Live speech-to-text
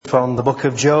from the book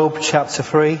of Job, chapter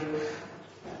 3,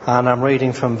 and I'm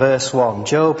reading from verse 1.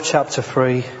 Job, chapter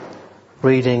 3,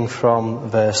 reading from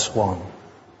verse 1.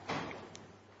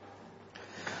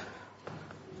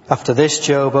 After this,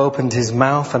 Job opened his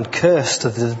mouth and cursed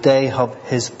the day of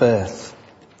his birth.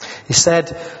 He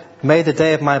said, "May the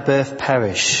day of my birth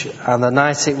perish, and the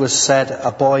night it was said,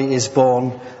 a boy is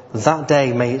born, that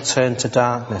day may it turn to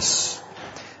darkness.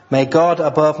 May God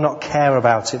above not care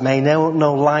about it. May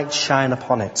no light shine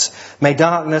upon it. May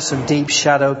darkness and deep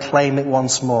shadow claim it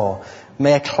once more.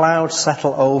 May a cloud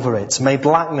settle over it. May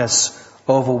blackness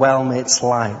overwhelm its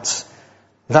light.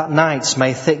 That night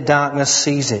may thick darkness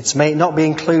seize it. May it not be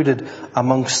included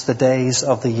amongst the days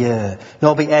of the year,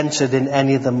 nor be entered in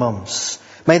any of the months.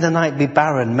 May the night be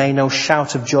barren. May no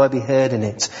shout of joy be heard in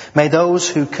it. May those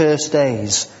who curse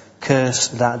days curse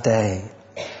that day.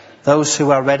 Those who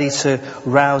are ready to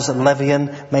rouse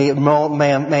Leviathan,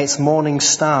 may its morning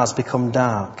stars become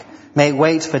dark. May it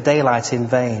wait for daylight in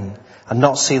vain and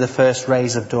not see the first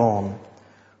rays of dawn.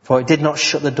 For it did not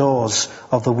shut the doors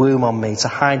of the womb on me to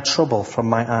hide trouble from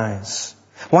my eyes.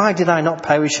 Why did I not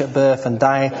perish at birth and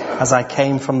die as I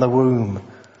came from the womb?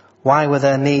 Why were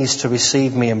there knees to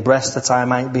receive me and breasts that I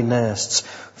might be nursed?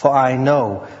 For I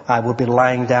know I will be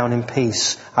lying down in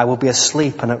peace. I will be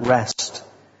asleep and at rest.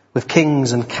 With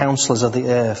kings and counsellors of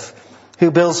the earth, who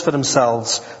builds for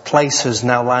themselves places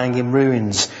now lying in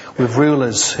ruins, with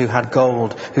rulers who had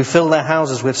gold, who filled their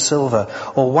houses with silver.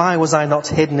 Or why was I not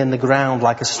hidden in the ground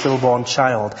like a stillborn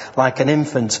child, like an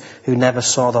infant who never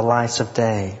saw the light of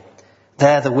day?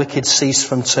 There the wicked cease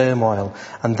from turmoil,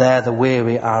 and there the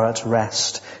weary are at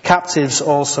rest. Captives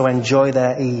also enjoy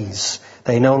their ease.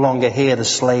 They no longer hear the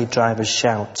slave drivers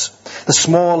shout. The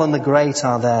small and the great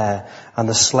are there, and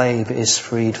the slave is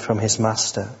freed from his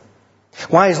master.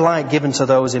 Why is light given to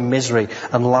those in misery,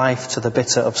 and life to the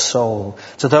bitter of soul,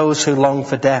 to those who long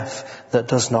for death that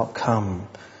does not come,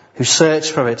 who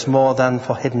search for it more than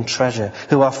for hidden treasure,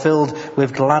 who are filled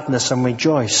with gladness and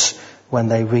rejoice when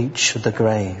they reach the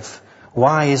grave?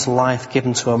 Why is life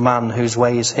given to a man whose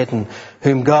way is hidden,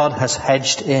 whom God has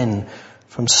hedged in?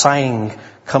 From sighing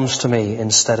comes to me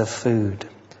instead of food.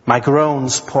 My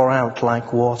groans pour out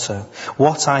like water.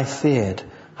 What I feared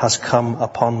has come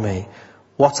upon me.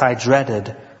 What I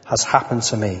dreaded has happened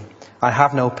to me. I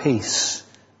have no peace,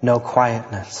 no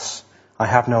quietness. I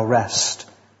have no rest,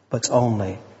 but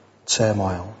only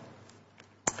turmoil."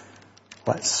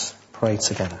 Let's pray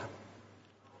together.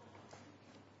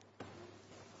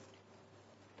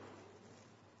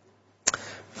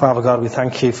 Father God, we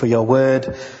thank you for your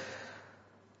word,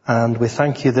 and we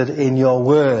thank you that in your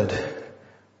word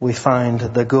we find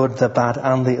the good, the bad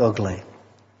and the ugly.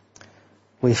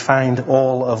 We find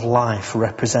all of life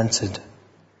represented.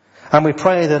 And we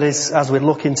pray that as we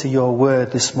look into your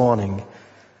word this morning,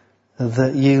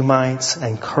 that you might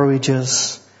encourage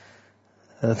us,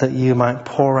 that you might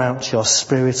pour out your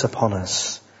Spirit upon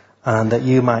us, and that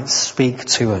you might speak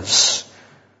to us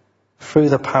through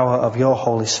the power of your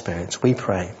Holy Spirit. We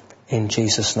pray in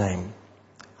Jesus' name.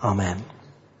 Amen.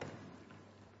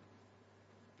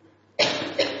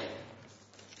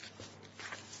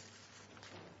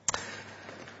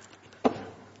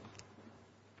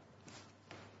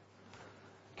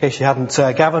 In case you hadn't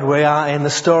gathered, we are in the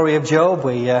story of Job.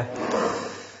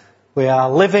 We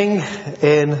are living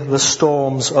in the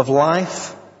storms of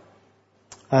life.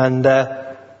 And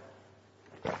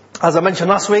as I mentioned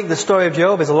last week, the story of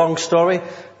Job is a long story,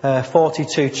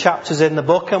 42 chapters in the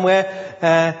book, and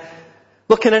we're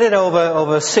looking at it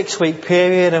over a 6-week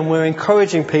period, and we're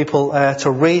encouraging people to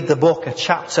read the book a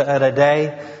chapter at a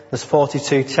day. There's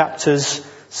 42 chapters,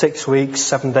 6 weeks,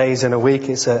 7 days in a week.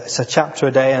 It's a chapter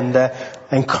a day, and I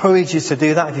encourage you to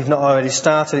do that if you've not already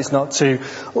started. It's not too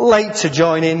late to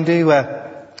join in.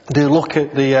 Do look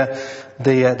at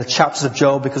the chapters of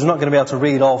Job, because we're not going to be able to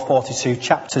read all 42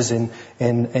 chapters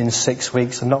in 6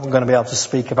 weeks. I'm not going to be able to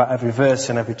speak about every verse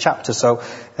in every chapter. So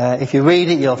if you read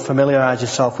it, you'll familiarise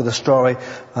yourself with the story,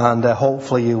 and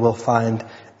hopefully you will find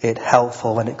it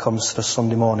helpful when it comes to the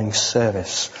Sunday morning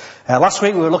service. Last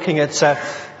week we were looking at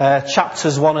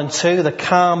chapters 1 and 2, the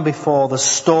calm before the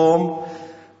storm.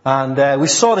 And we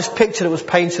saw this picture that was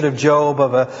painted of Job,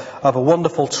 of a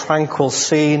wonderful tranquil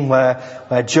scene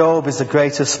where Job is the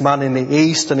greatest man in the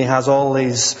East, and he has all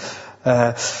these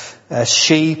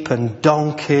sheep and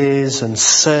donkeys and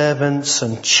servants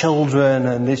and children,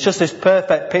 and it's just this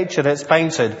perfect picture that's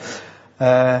painted.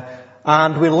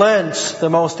 And we learnt the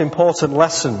most important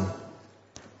lesson,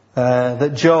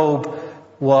 that Job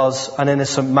was an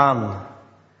innocent man,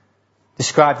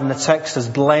 described in the text as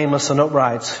blameless and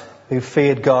upright, who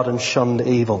feared God and shunned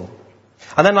evil.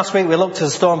 And then last week we looked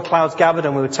as the storm clouds gathered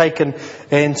and we were taken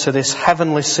into this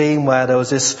heavenly scene where there was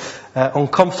this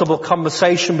uncomfortable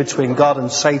conversation between God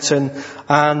and Satan,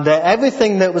 and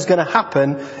everything that was going to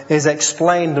happen is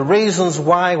explained. The reasons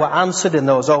why were answered in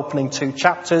those opening 2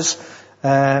 chapters,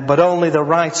 but only the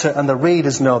writer and the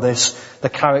readers know this. The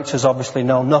characters obviously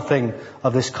know nothing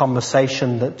of this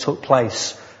conversation that took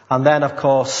place. And then, of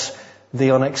course,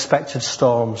 the unexpected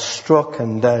storm struck,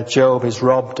 and Job is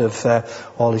robbed of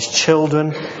all his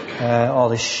children, all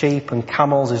his sheep and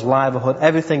camels, his livelihood.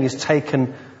 Everything is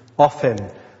taken off him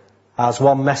as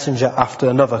one messenger after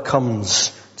another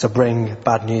comes to bring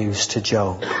bad news to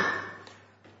Job.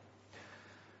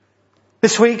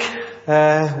 This week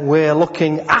we're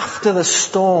looking after the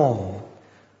storm.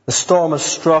 The storm has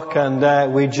struck,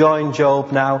 and we join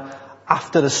Job now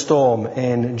after the storm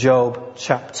in Job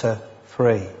chapter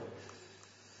 3.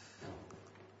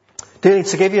 Do you need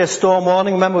to give you a storm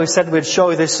warning? Remember we said we'd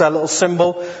show you this little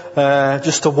symbol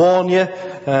just to warn you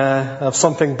of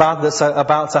something bad that's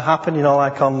about to happen, you know,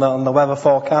 like on the weather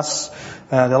forecasts.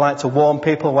 They like to warn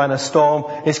people when a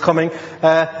storm is coming.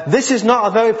 This is not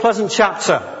a very pleasant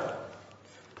chapter.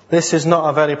 This is not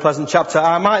a very pleasant chapter.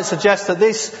 I might suggest that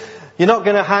you're not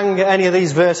going to hang any of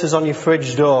these verses on your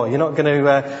fridge door. You're not going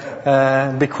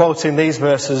to be quoting these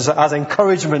verses as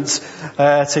encouragement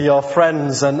to your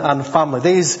friends and family.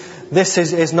 This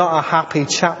is not a happy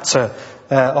chapter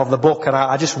of the book, and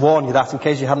I just warn you that in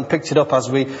case you hadn't picked it up as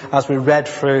we read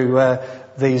through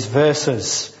these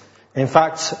verses. In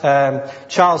fact,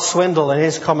 Charles Swindoll, in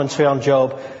his commentary on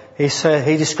Job, he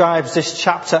describes this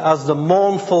chapter as the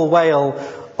mournful wail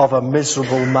of a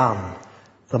miserable man.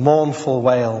 The mournful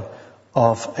wail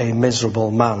of a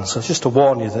miserable man. So just to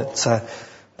warn you that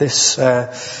this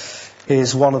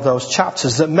is one of those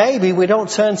chapters that maybe we don't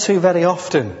turn to very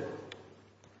often.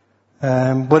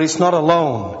 But it's not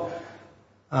alone.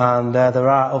 And there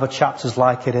are other chapters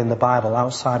like it in the Bible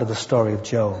outside of the story of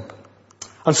Job.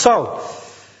 And so,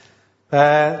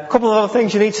 a couple of other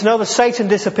things you need to know. That Satan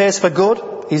disappears for good.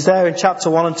 He's there in chapter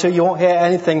 1 and 2. You won't hear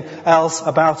anything else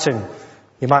about him.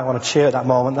 You might want to cheer at that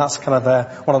moment. That's kind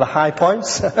of one of the high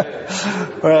points.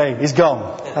 Right, he's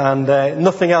gone. And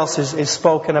nothing else is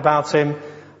spoken about him.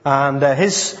 And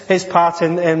his part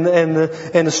in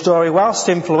the story, whilst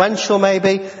influential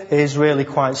maybe, is really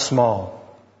quite small.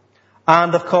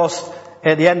 And of course,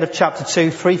 at the end of chapter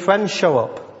 2, 3 friends show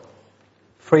up.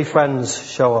 3 friends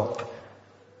show up.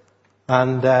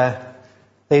 And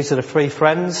these are the 3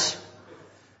 friends: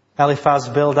 Eliphaz,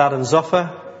 Bildad and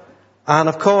Zophar. And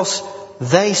of course,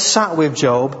 they sat with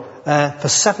Job for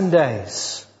 7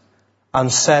 days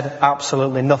and said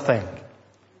absolutely nothing.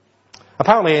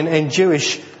 Apparently in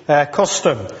Jewish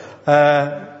custom,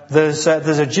 there's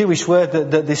a Jewish word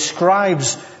that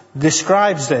describes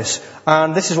this,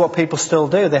 and this is what people still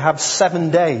do. They have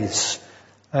 7 days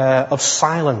of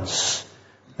silence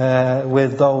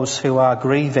with those who are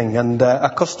grieving, and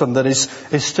a custom that is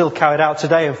still carried out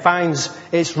today and finds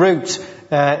its root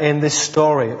in this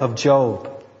story of Job.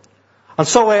 And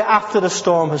so we're after the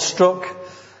storm has struck,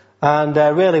 and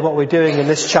really what we're doing in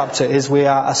this chapter is we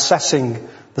are assessing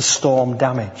the storm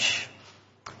damage.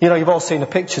 You know, you've all seen the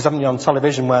pictures, haven't you, on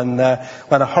television when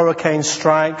a hurricane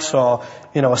strikes or,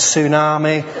 you know, a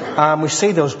tsunami. We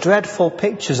see those dreadful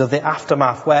pictures of the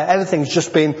aftermath where everything's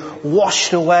just been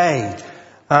washed away.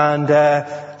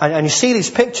 And you see these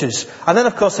pictures. And then,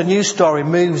 of course, the news story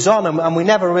moves on, and we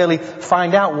never really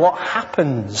find out what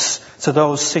happens to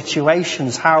those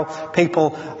situations, how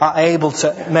people are able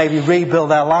to maybe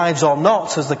rebuild their lives or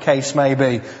not, as the case may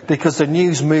be, because the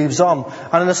news moves on.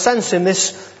 And in a sense, in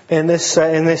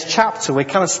this chapter, we're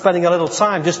kind of spending a little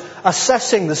time just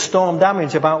assessing the storm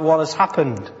damage about what has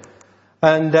happened.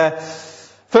 And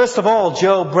first of all,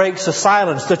 Job breaks the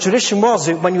silence. The tradition was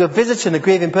that when you were visiting a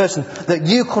grieving person, that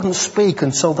you couldn't speak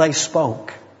until they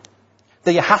spoke.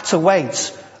 That you had to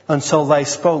wait until they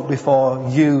spoke before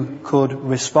you could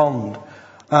respond.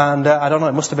 And I don't know,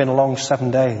 it must have been a long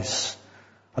 7 days.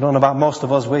 I don't know about most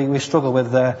of us, we struggle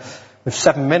with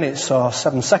 7 minutes or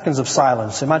 7 seconds of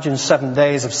silence. Imagine 7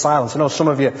 days of silence. I know some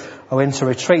of you are into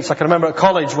retreats. I can remember at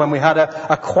college when we had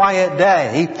a quiet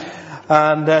day,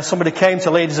 and somebody came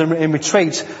to lead us in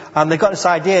retreat, and they got this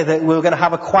idea that we were going to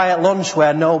have a quiet lunch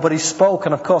where nobody spoke,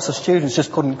 and of course the students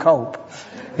just couldn't cope.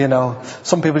 You know,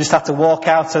 some people just had to walk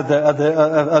out of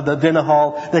the dinner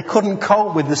hall. They couldn't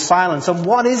cope with the silence. And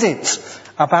what is it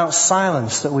about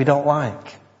silence that we don't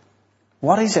like?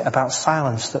 What is it about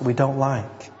silence that we don't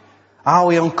like? Are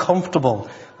we uncomfortable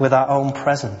with our own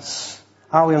presence?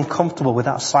 Are we uncomfortable with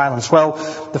that silence? Well,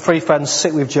 the 3 friends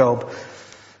sit with Job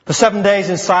for 7 days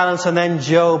in silence, and then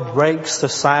Job breaks the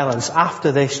silence.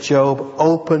 After this, Job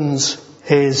opens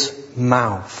his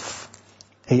mouth.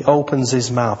 He opens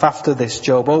his mouth. After this,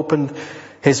 Job opened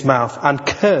his mouth and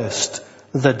cursed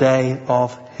the day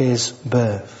of his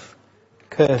birth.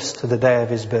 Cursed the day of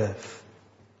his birth.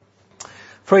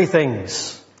 3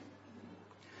 things.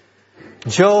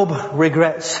 Job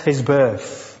regrets his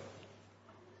birth.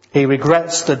 He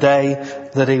regrets the day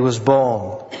that he was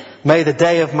born. May the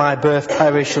day of my birth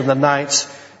perish, and the night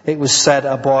it was said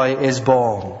a boy is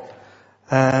born.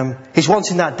 He's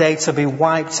wanting that day to be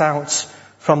wiped out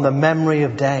from the memory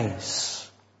of days.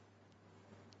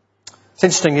 It's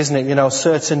interesting, isn't it?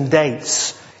 Certain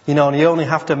dates, and you only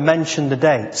have to mention the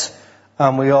date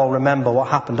and we all remember what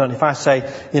happened. Don't you? If I say,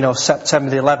 September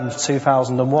the 11th,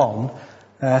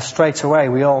 2001, straight away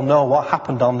we all know what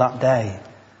happened on that day.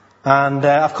 And,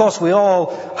 of course, we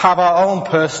all have our own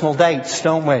personal dates,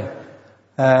 don't we?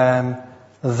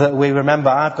 That we remember.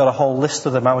 I've got a whole list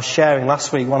of them. I was sharing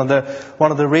last week one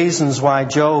of the reasons why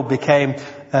Job became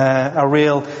a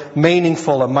real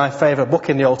meaningful and my favourite book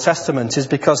in the Old Testament is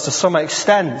because to some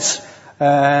extent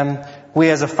we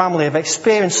as a family have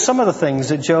experienced some of the things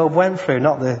that Job went through,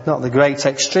 not the great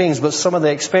extremes, but some of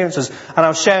the experiences. And I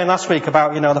was sharing last week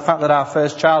about the fact that our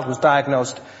first child was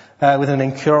diagnosed with an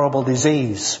incurable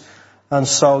disease. And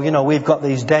so, we've got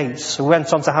these dates. We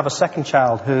went on to have a second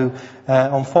child who,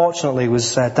 unfortunately,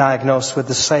 was diagnosed with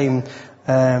the same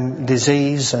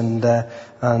disease and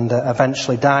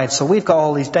eventually died. So we've got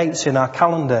all these dates in our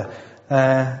calendar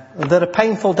that are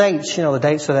painful dates. The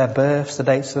dates of their births, the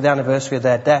dates of the anniversary of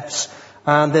their deaths,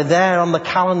 and they're there on the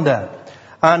calendar.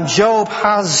 And Job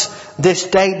has this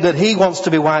date that he wants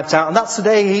to be wiped out, and that's the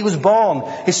day he was born.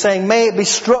 He's saying, may it be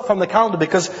struck from the calendar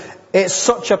because it's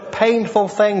such a painful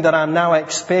thing that I'm now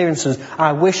experiencing.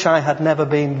 I wish I had never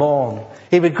been born.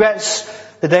 He regrets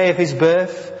the day of his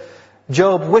birth.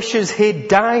 Job wishes he'd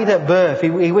died at birth.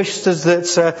 He wishes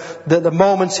that the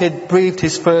moment he'd breathed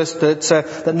his first,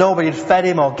 that nobody had fed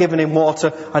him or given him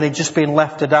water and he'd just been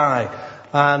left to die.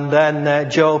 And then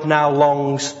Job now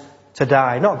longs to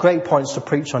die. Not great points to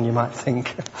preach on, you might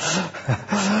think.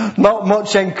 Not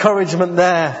much encouragement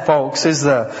there, folks, is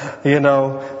there?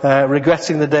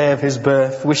 Regretting the day of his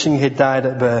birth, wishing he'd died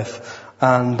at birth,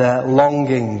 and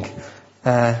longing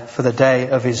for the day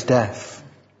of his death.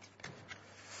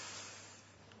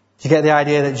 Do you get the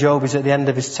idea that Job is at the end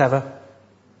of his tether?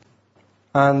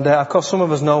 And of course some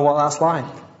of us know what that's like.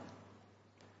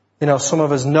 Some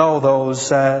of us know those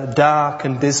dark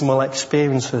and dismal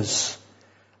experiences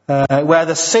where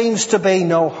there seems to be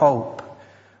no hope,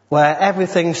 where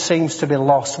everything seems to be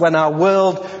lost, when our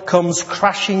world comes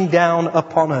crashing down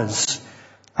upon us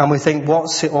and we think,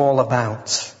 what's it all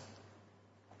about?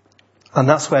 And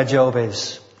that's where Job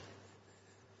is.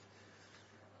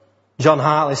 John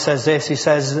Hartley says this, he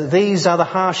says, these are the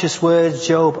harshest words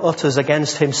Job utters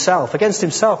against himself. Against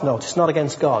himself, notice, not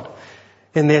against God.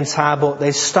 In the entire book,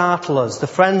 they startle us. The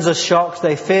friends are shocked.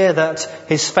 They fear that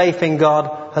his faith in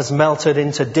God has melted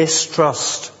into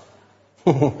distrust.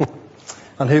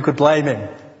 And who could blame him?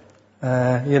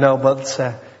 But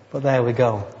there we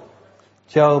go.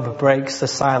 Job breaks the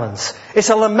silence. It's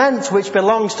a lament which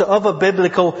belongs to other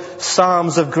biblical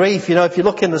psalms of grief. If you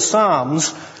look in the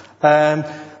Psalms,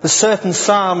 there's certain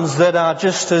psalms that are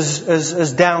just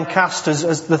as downcast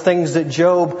as the things that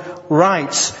Job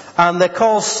writes. And they're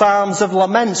called psalms of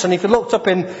laments. And if you looked up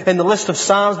in the list of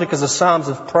psalms, because there's psalms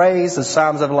of praise, there's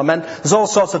psalms of lament, there's all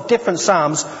sorts of different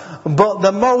psalms. But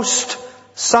the most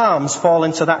psalms fall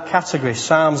into that category,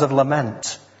 psalms of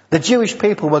lament. The Jewish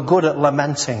people were good at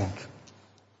lamenting.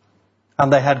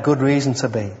 And they had good reason to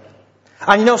be.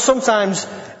 And sometimes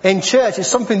in church it's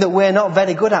something that we're not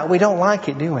very good at. We don't like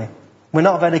it, do we? We're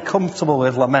not very comfortable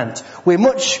with lament. We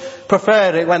much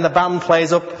prefer it when the band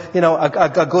plays up,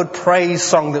 a good praise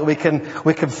song that we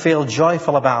can feel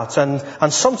joyful about.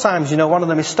 And sometimes, one of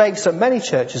the mistakes that many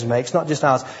churches make, not just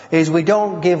ours, is we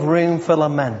don't give room for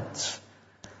lament.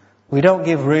 We don't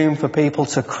give room for people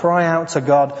to cry out to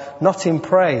God, not in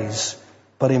praise,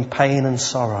 but in pain and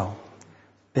sorrow.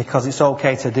 Because it's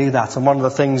okay to do that. And one of the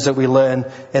things that we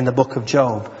learn in the book of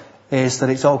Job is that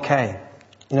it's okay.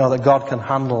 That God can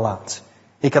handle that.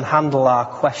 He can handle our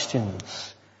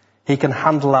questions. He can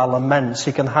handle our laments.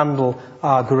 He can handle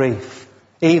our grief.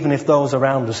 Even if those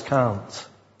around us can't.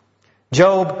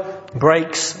 Job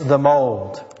breaks the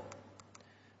mold.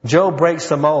 Job breaks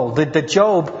the mold. The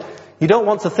Job, you don't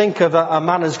want to think of a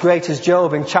man as great as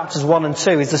Job in chapters 1 and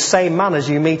 2. He's the same man as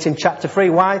you meet in chapter 3.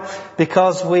 Why?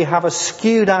 Because we have a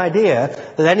skewed idea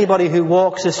that anybody who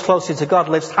walks this closely to God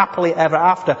lives happily ever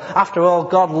after. After all,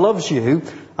 God loves you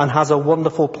and has a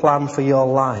wonderful plan for your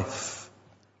life.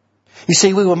 You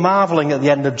see, we were marvelling at the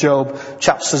end of Job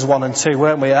chapters 1 and 2,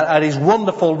 weren't we? At his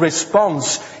wonderful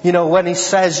response, when he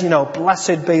says,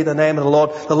 blessed be the name of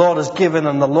the Lord has given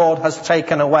and the Lord has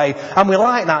taken away. And we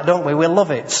like that, don't we? We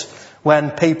love it.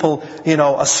 When people,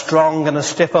 are strong and a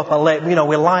stiff upper lip, we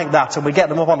like that, and we get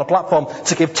them up on the platform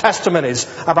to give testimonies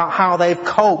about how they've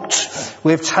coped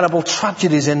with terrible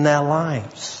tragedies in their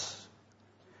lives.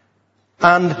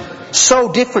 And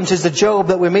so different is the Job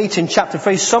that we meet in chapter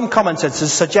 3. Some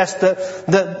commentators suggest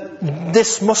that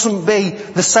this mustn't be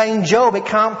the same Job. It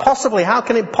can't possibly. How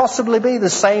can it possibly be the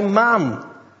same man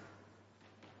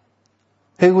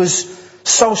who was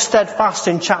so steadfast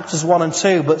in chapters 1 and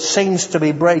 2, but seems to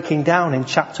be breaking down in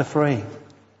chapter 3? Do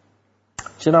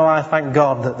you know, I thank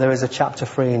God that there is a chapter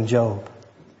 3 in Job.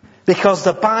 Because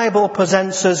the Bible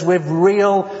presents us with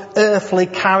real earthly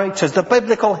characters. The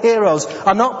biblical heroes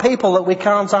are not people that we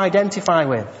can't identify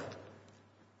with.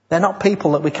 They're not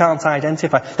people that we can't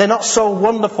identify. They're not so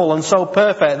wonderful and so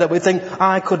perfect that we think,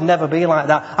 I could never be like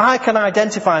that. I can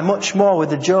identify much more with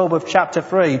the Job of chapter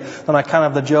 3 than I can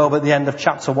of the Job at the end of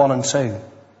chapter 1 and 2.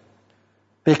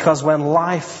 Because when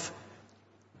life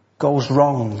goes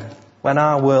wrong, when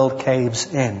our world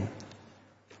caves in,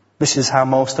 this is how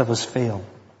most of us feel.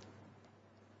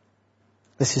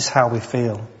 This is how we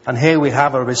feel. And here we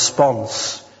have a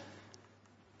response.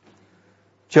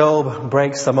 Job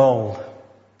breaks the mold.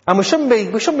 And we shouldn't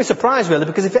be surprised really,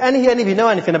 because if any of you know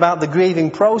anything about the grieving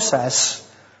process,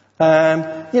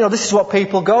 this is what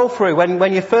people go through.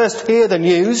 When you first hear the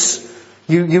news,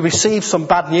 you receive some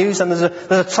bad news, and there's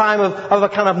a time of a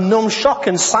kind of numb shock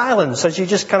and silence as you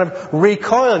just kind of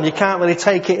recoil and you can't really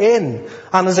take it in.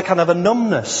 And there's a kind of a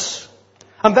numbness.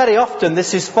 And very often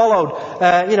this is followed,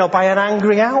 by an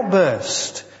angry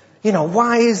outburst.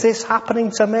 Why is this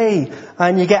happening to me?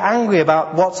 And you get angry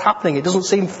about what's happening. It doesn't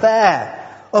seem fair.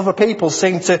 Other people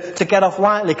seem to get off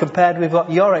lightly compared with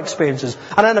what your experiences.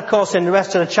 And then of course in the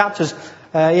rest of the chapters,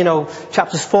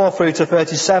 chapters 4 through to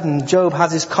 37, Job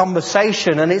has his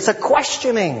conversation, and it's a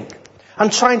questioning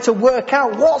and trying to work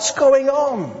out what's going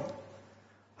on.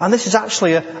 And this is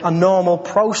actually a normal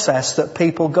process that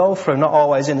people go through, not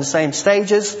always in the same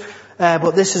stages,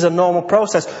 but this is a normal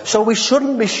process. So we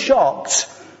shouldn't be shocked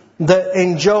that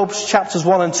in Job's chapters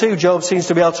 1 and 2, Job seems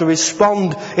to be able to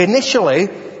respond initially,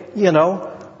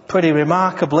 pretty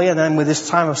remarkably, and then with this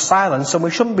time of silence. And we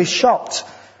shouldn't be shocked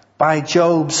by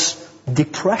Job's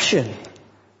depression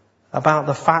about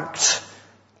the fact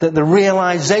that the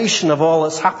realization of all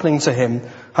that's happening to him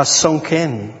has sunk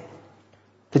in.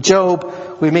 The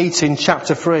Job we meet in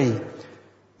chapter 3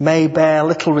 may bear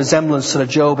little resemblance to the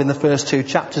Job in the first 2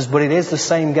 chapters, but it is the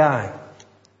same guy.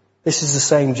 This is the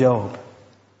same Job.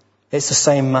 It's the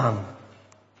same man.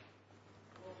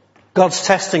 God's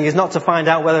testing is not to find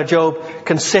out whether Job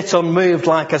can sit unmoved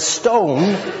like a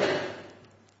stone.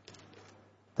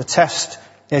 The test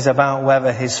is about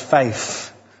whether his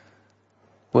faith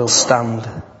will stand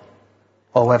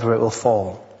or whether it will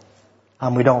fall.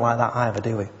 And we don't like that either,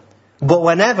 do we? But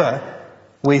whenever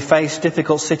we face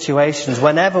difficult situations,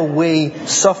 whenever we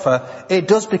suffer, it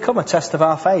does become a test of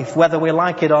our faith, whether we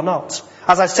like it or not.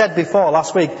 As I said before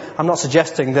last week, I'm not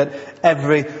suggesting that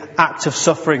every act of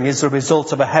suffering is the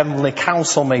result of a heavenly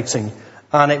council meeting,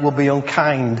 and it would be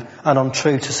unkind and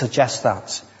untrue to suggest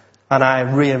that. And I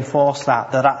reinforce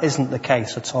that isn't the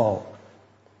case at all.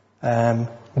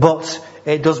 But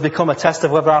it does become a test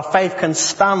of whether our faith can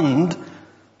stand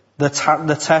the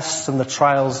tests and the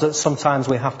trials that sometimes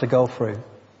we have to go through.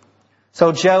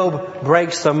 So Job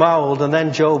breaks the mold, and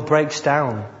then Job breaks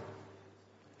down.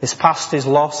 His past is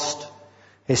lost.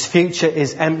 His future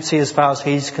is empty as far as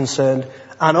he's concerned.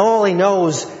 And all he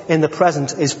knows in the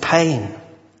present is pain.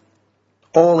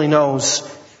 All he knows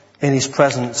in his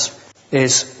present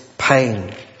is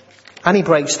pain. And he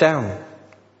breaks down.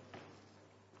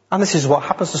 And this is what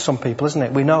happens to some people, isn't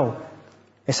it? We know.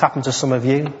 It's happened to some of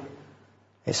you.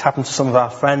 It's happened to some of our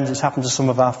friends. It's happened to some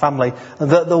of our family. And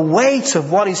the weight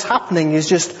of what is happening is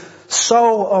just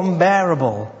so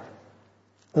unbearable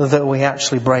that we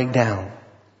actually break down.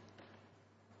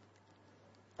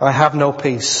 I have no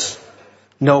peace,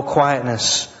 no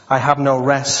quietness. I have no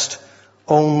rest,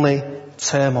 only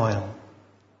turmoil.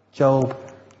 Job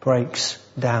breaks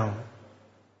down.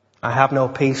 I have no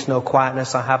peace, no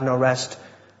quietness. I have no rest,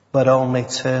 but only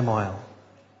turmoil.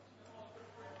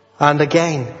 And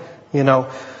again,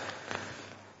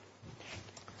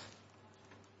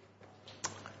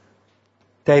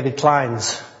 David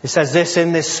Kleins, he says this: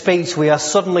 in this speech we are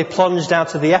suddenly plunged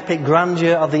out of the epic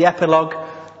grandeur of the epilogue,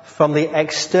 from the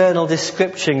external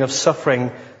description of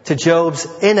suffering to Job's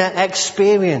inner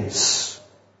experience.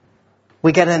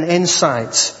 We get an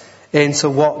insight into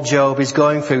what Job is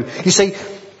going through. You see,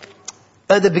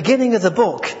 at the beginning of the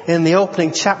book, in the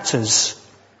opening chapters,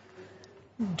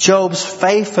 Job's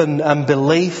faith and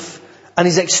belief and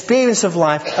his experience of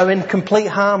life are in complete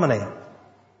harmony.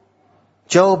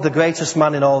 Job, the greatest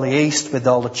man in all the East, with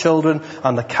all the children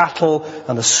and the cattle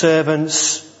and the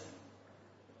servants,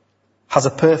 has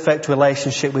a perfect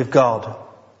relationship with God,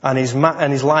 and his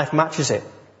life matches it.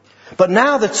 But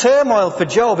now the turmoil for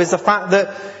Job is the fact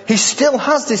that he still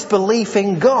has this belief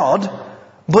in God,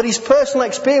 but his personal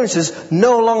experiences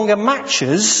no longer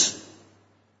matches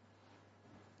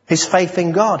his faith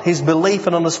in God. His belief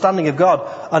and understanding of God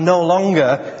are no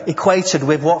longer equated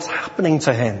with what's happening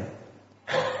to him.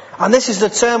 And this is the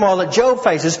turmoil that Job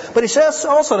faces, but it's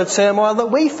also the turmoil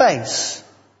that we face.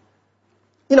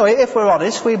 You know, if we're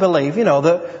honest, we believe,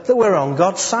 that we're on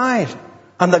God's side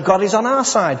and that God is on our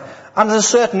side. And there's a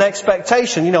certain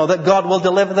expectation, that God will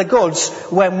deliver the goods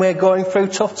when we're going through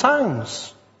tough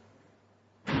times.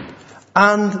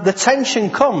 And the tension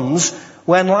comes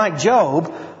when, like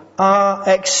Job, our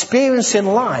experience in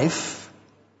life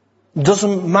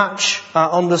doesn't match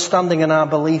our understanding and our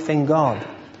belief in God.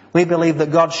 We believe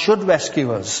that God should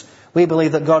rescue us. We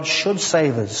believe that God should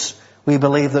save us. We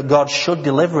believe that God should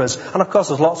deliver us. And of course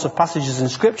there's lots of passages in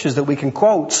scriptures that we can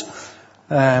quote,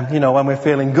 when we're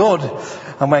feeling good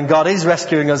and when God is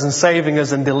rescuing us and saving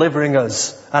us and delivering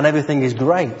us and everything is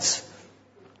great.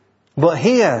 But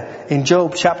here in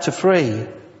Job chapter 3,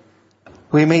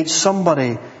 we meet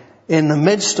somebody in the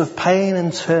midst of pain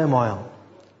and turmoil.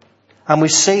 And we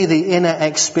see the inner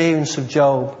experience of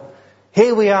Job.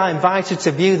 Here we are invited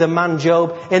to view the man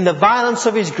Job in the violence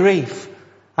of his grief.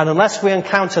 And unless we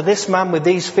encounter this man with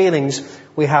these feelings,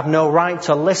 we have no right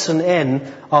to listen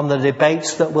in on the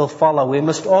debates that will follow. We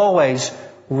must always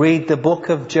read the book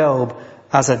of Job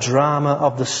as a drama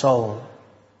of the soul.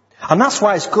 And that's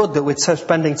why it's good that we're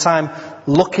spending time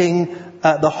looking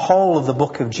at the whole of the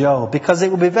book of Job. Because it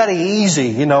would be very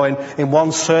easy, in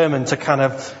one sermon to kind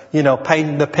of,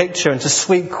 paint the picture and to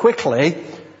sweep quickly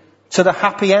to the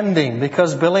happy ending.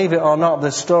 Because believe it or not,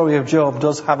 the story of Job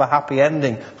does have a happy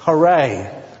ending.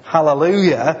 Hooray!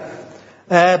 Hallelujah!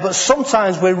 But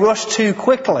sometimes we rush too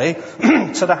quickly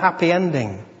to the happy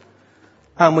ending.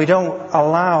 And we don't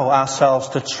allow ourselves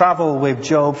to travel with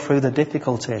Job through the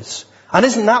difficulties. And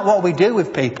isn't that what we do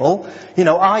with people?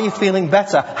 Are you feeling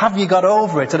better? Have you got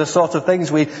over it? Are the sort of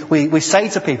things we say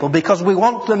to people because we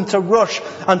want them to rush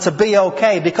and to be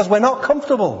okay because we're not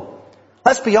comfortable.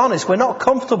 Let's be honest, we're not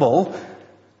comfortable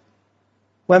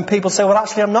when people say, well,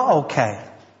 actually, I'm not okay.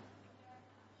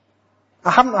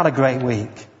 I haven't had a great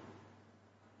week.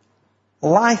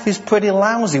 Life is pretty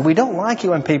lousy. We don't like it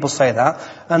when people say that.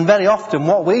 And very often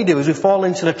what we do is we fall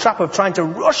into the trap of trying to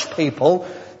rush people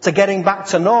to getting back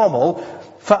to normal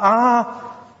for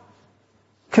our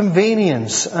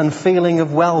convenience and feeling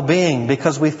of well-being,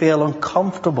 because we feel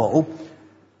uncomfortable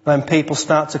when people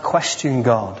start to question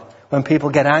God, when people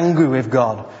get angry with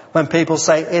God, when people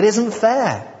say, it isn't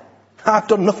fair. I've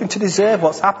done nothing to deserve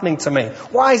what's happening to me.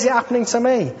 Why is it happening to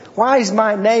me? Why is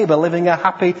my neighbour living a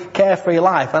happy, carefree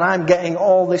life and I'm getting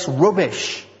all this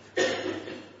rubbish?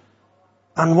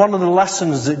 And one of the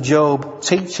lessons that Job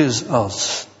teaches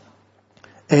us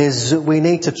is that we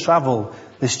need to travel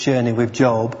this journey with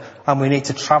Job, and we need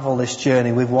to travel this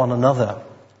journey with one another.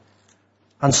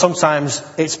 And sometimes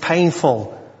it's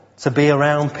painful to be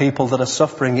around people that are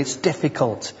suffering. It's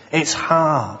difficult. It's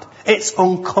hard. It's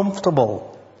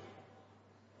uncomfortable.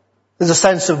 There's a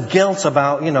sense of guilt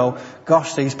about,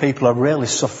 gosh, these people are really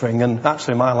suffering and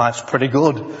actually my life's pretty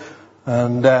good.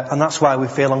 And that's why we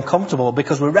feel uncomfortable,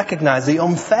 because we recognise the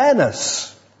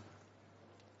unfairness.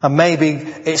 And maybe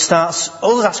it starts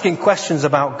us asking questions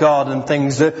about God and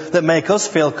things that make us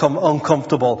feel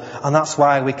uncomfortable. And that's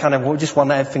why we just want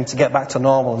everything to get back to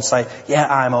normal and say,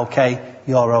 yeah, I'm okay,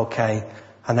 you're okay.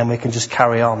 And then we can just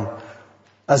carry on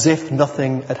as if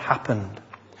nothing had happened.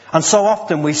 And so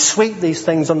often we sweep these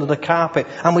things under the carpet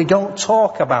and we don't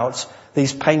talk about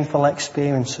these painful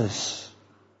experiences.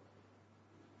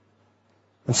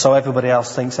 And so everybody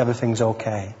else thinks everything's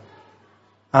okay.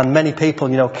 And many people,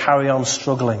 carry on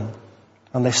struggling.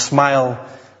 And they smile,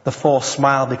 the forced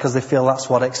smile, because they feel that's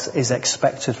what is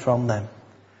expected from them.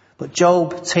 But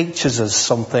Job teaches us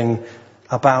something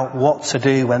about what to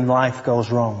do when life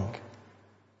goes wrong.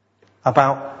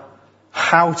 About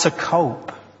how to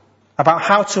cope. About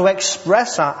how to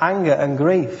express our anger and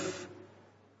grief.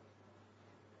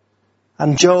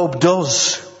 And Job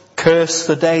does curse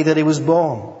the day that he was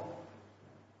born.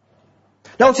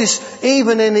 Notice,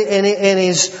 even in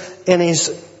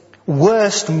his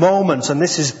worst moments, and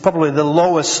this is probably the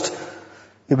lowest,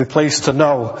 you'll be pleased to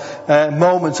know,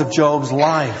 moment of Job's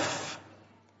life,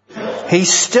 he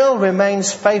still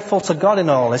remains faithful to God in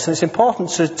all this. And it's important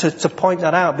to point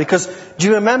that out, because do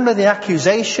you remember the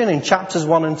accusation in chapters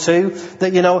 1 and 2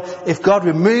 that, if God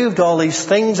removed all these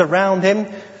things around him,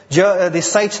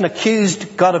 Satan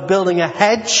accused God of building a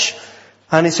hedge.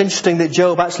 And it's interesting that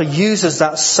Job actually uses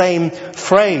that same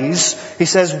phrase. He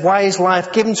says, why is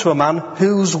life given to a man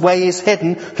whose way is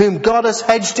hidden, whom God has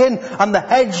hedged in? And the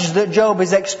hedge that Job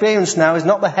has experienced now is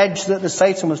not the hedge that the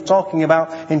Satan was talking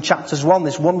about in chapters 1,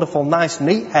 this wonderful, nice,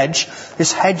 neat hedge.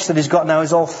 This hedge that he's got now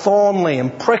is all thorny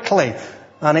and prickly,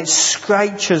 and it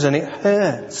scratches and it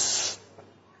hurts.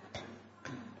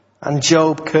 And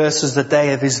Job curses the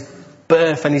day of his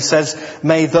birth, and he says,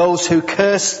 may those who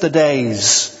curse the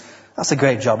days... That's a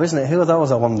great job, isn't it? Who are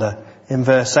those, I wonder? In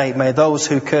verse 8, may those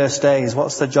who curse days.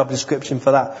 What's the job description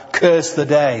for that? Curse the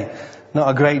day. Not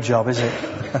a great job, is it?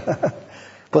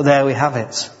 But there we have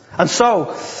it. And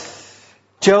so,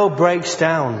 Job breaks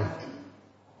down.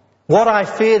 What I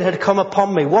feared had come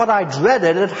upon me. What I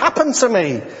dreaded had happened to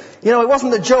me. It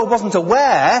wasn't that Job wasn't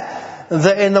aware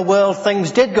that in the world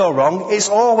things did go wrong. It's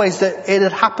always that it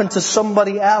had happened to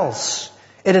somebody else.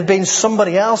 It had been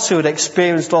somebody else who had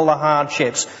experienced all the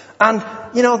hardships. And,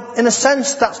 in a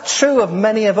sense, that's true of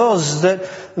many of us, that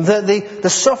the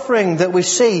suffering that we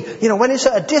see, when it's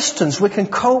at a distance, we can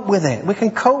cope with it. We can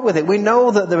cope with it. We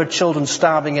know that there are children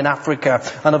starving in Africa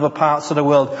and other parts of the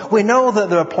world. We know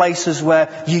that there are places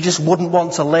where you just wouldn't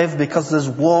want to live because there's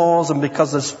wars and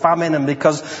because there's famine and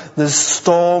because there's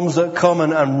storms that come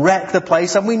and wreck the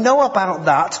place. And we know about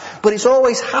that, but it's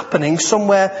always happening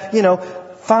somewhere,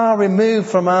 far removed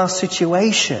from our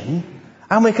situation.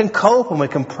 And we can cope and we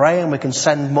can pray and we can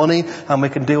send money and we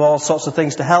can do all sorts of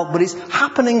things to help. But it's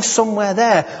happening somewhere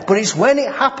there. But it's when it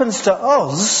happens to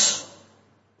us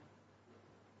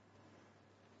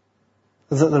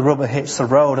that the rubber hits the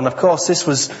road. And of course this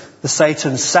was the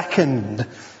Satan's second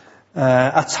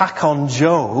attack on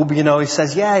Job. He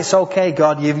says, yeah, it's okay,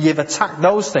 God, you've attacked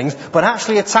those things. But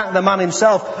actually attack the man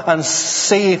himself and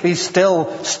see if he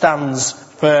still stands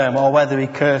firm or whether he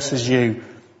curses you.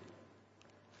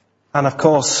 And of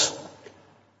course,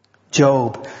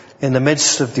 Job, in the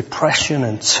midst of depression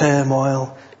and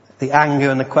turmoil, the anger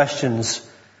and the questions,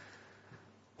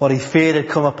 what he feared had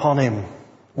come upon him,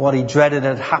 what he dreaded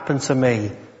had happened to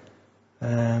me,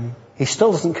 he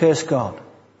still doesn't curse God.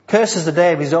 Curses the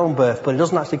day of his own birth, but he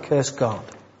doesn't actually curse God.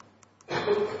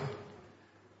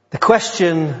 The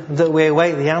question that we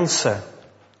await the answer,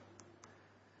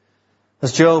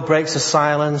 as Job breaks the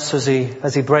silence, as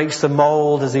he breaks the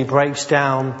mould, as he breaks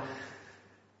down,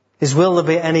 is will there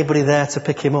be anybody there to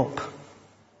pick him up?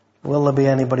 Will there be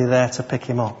anybody there to pick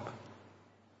him up?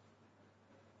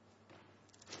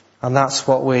 And that's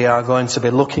what we are going to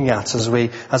be looking at as we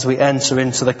enter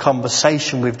into the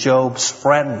conversation with Job's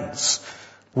friends.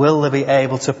 Will they be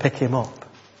able to pick him up?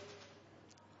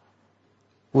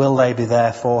 Will they be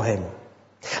there for him?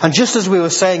 And just as we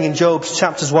were saying in Job's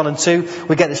chapters 1 and 2,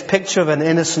 we get this picture of an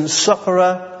innocent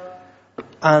sufferer,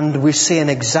 and we see an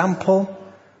example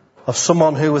of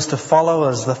someone who was to follow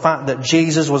as the fact that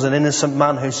Jesus was an innocent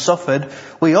man who suffered.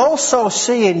 We also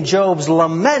see in Job's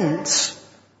lament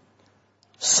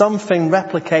something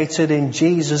replicated in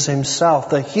Jesus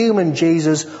himself. The human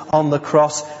Jesus on the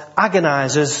cross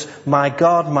agonizes, my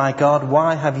God,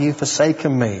 why have you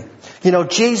forsaken me?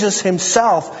 Jesus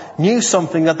himself knew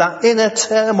something of that inner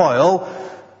turmoil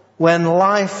when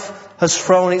life has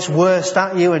thrown its worst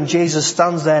at you and Jesus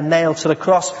stands there nailed to the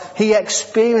cross. He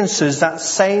experiences that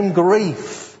same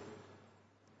grief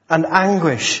and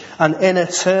anguish and inner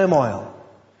turmoil.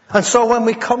 And so when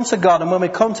we come to God and when we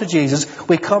come to Jesus,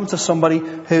 we come to somebody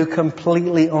who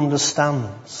completely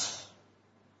understands.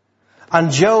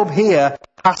 And Job here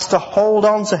has to hold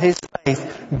on to his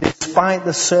faith despite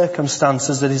the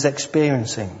circumstances that he's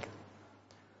experiencing.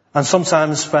 And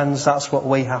sometimes, friends, that's what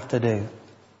we have to do.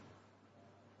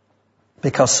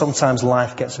 Because sometimes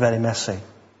life gets very messy.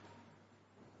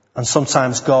 And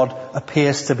sometimes God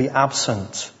appears to be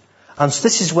absent. And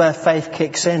this is where faith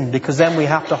kicks in, because then we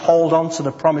have to hold on to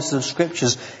the promises of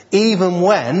Scriptures, even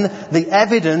when the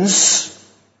evidence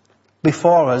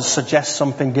before us suggests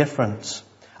something different.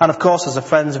 And of course, as the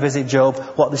friends visit Job,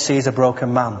 what they see is a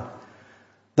broken man.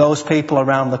 Those people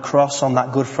around the cross on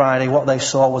that Good Friday, what they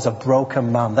saw was a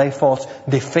broken man. They thought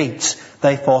defeat.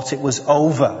 They thought it was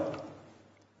over.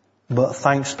 But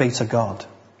thanks be to God,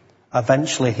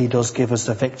 eventually he does give us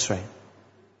the victory.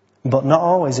 But not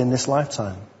always in this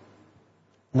lifetime.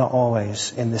 Not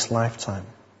always in this lifetime.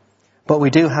 But we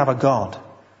do have a God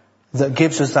that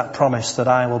gives us that promise that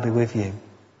I will be with you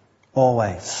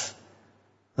always.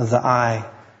 That I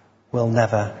will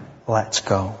never let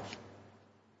go.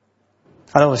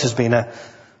 I know this has been a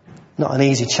Not an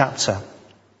easy chapter.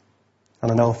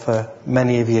 And I know for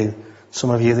many of you, some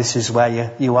of you, this is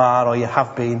where you are or you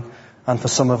have been. And for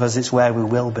some of us, it's where we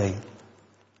will be.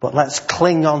 But let's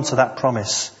cling on to that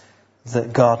promise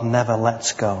that God never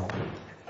lets go.